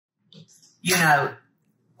you know,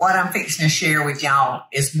 what I'm fixing to share with y'all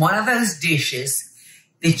is one of those dishes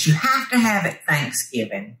that you have to have at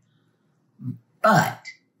Thanksgiving, but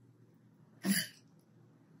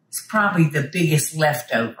it's probably the biggest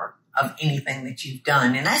leftover of anything that you've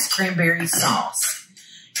done, and that's cranberry sauce.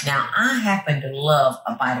 Now, I happen to love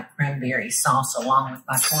a bite of cranberry sauce along with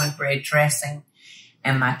my cornbread dressing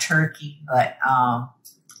and my turkey, but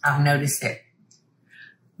I've noticed that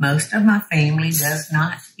most of my family does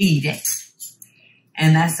not eat it,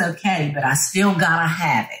 and that's okay, but I still gotta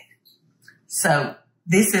have it. So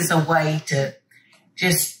this is a way to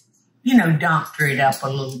just, you know, doctor it up a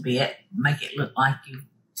little bit, make it look like you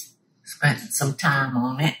spent some time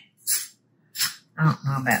on it. I don't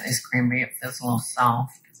know about this cranberry. It feels a little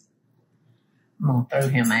soft. I'm going to throw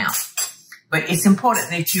him out. But it's important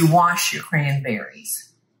that you wash your cranberries.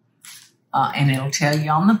 And it'll tell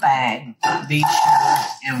you on the bag, be sure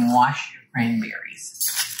and wash your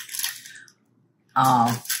cranberries.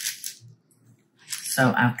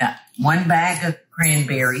 So I've got 1 bag of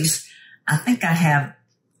cranberries. I think I have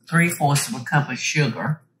 3/4 of a cup of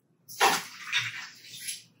sugar.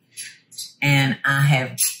 And I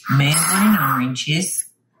have mandarin oranges.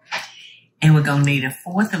 And we're going to need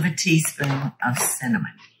 1/4 of a teaspoon of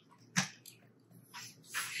cinnamon.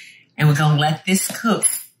 And we're going to let this cook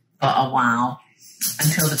for a while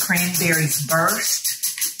until the cranberries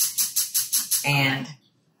burst and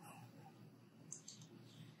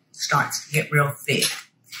starts to get real thick.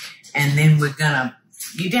 And then we're going to,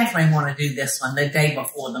 you definitely want to do this one the day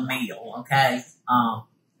before the meal, okay?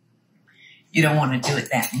 You don't want to do it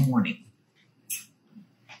that morning.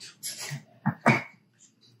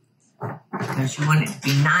 Because you want it to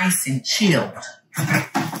be nice and chilled.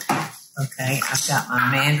 Okay, I've got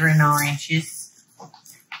my mandarin oranges.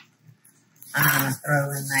 I'm going to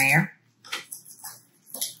throw in there.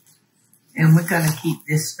 And we're going to keep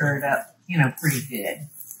this stirred up, you know, pretty good.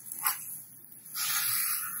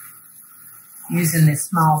 Using this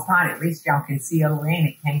small pot, at least y'all can see over in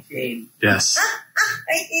it, can't you? Yes.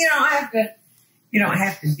 You don't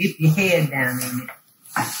have to dip your head down in it.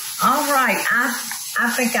 All right, I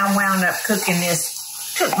think I wound up cooking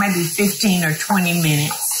this, took maybe 15 or 20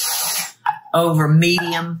 minutes over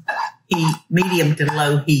medium heat, medium to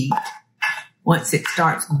low heat. Once it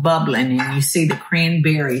starts bubbling and you see the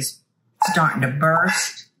cranberries starting to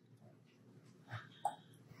burst.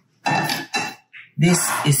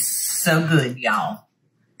 This is so good, y'all.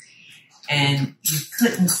 And you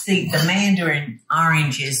couldn't see the mandarin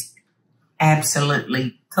oranges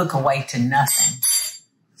absolutely cook away to nothing.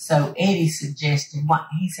 So Eddie suggested,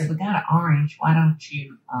 he said, we got an orange. Why don't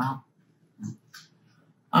you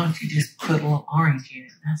just put a little orange in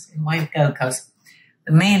it? And I said, way to go, because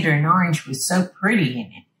the mandarin orange was so pretty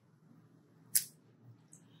in it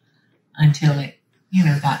until it, you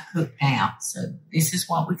know, got cooked out. So this is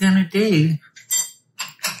what we're going to do.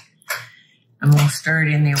 I'm going to stir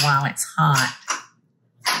it in there while it's hot.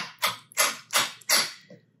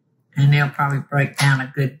 And they'll probably break down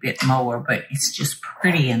a good bit more, but it's just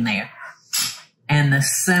pretty in there. And the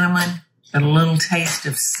cinnamon, the little taste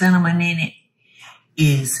of cinnamon in it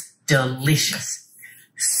is delicious.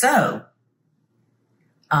 So,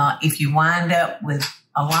 if you wind up with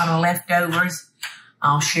a lot of leftovers,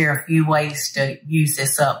 I'll share a few ways to use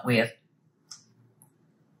this up with.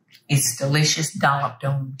 It's delicious, dolloped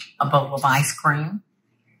on a bowl of ice cream.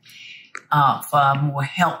 For a more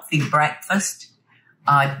healthy breakfast,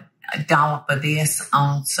 a dollop of this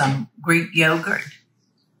on some Greek yogurt.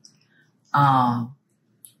 On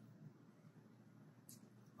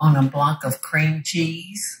a block of cream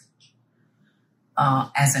cheese.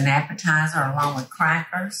 As an appetizer along with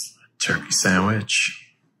crackers. Turkey sandwich.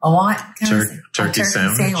 A what? Turkey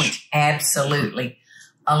sandwich. Absolutely.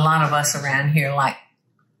 A lot of us around here like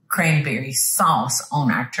cranberry sauce on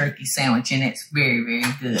our turkey sandwich, and it's very,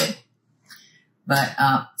 very good. But,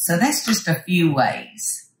 so that's just a few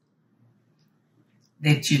ways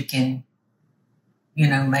that you can, you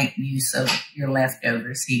know, make use of your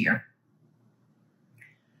leftovers here.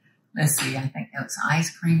 Let's see, I think that was ice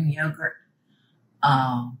cream, yogurt.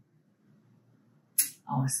 I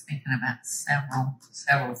was thinking about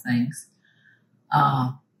several things.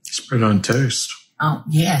 Spread on toast. Oh,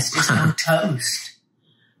 yes, just on toast.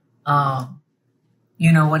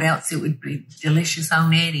 You know what else it would be delicious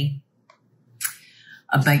on, Eddie?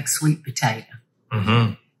 A baked sweet potato.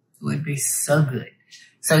 Mm-hmm. It would be so good.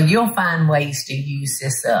 So you'll find ways to use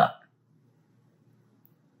this up.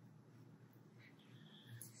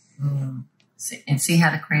 And see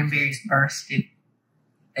how the cranberries bursted?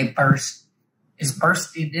 They burst. Is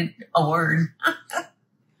bursted a word?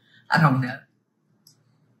 I don't know.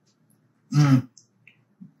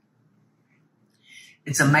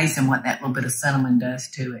 It's amazing what that little bit of cinnamon does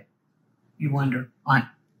to it. You wonder, like,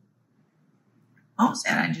 what was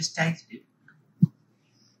that I just tasted?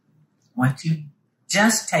 What you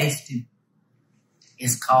just tasted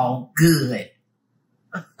is called good.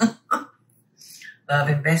 Love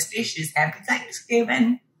and best dishes. Happy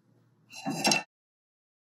Thanksgiving.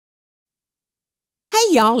 Hey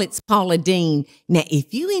y'all, it's Paula Deen. Now,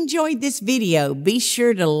 if you enjoyed this video, be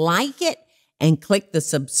sure to like it and click the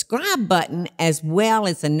subscribe button as well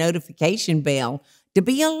as the notification bell to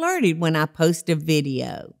be alerted when I post a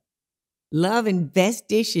video. Love and best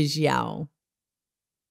dishes, y'all.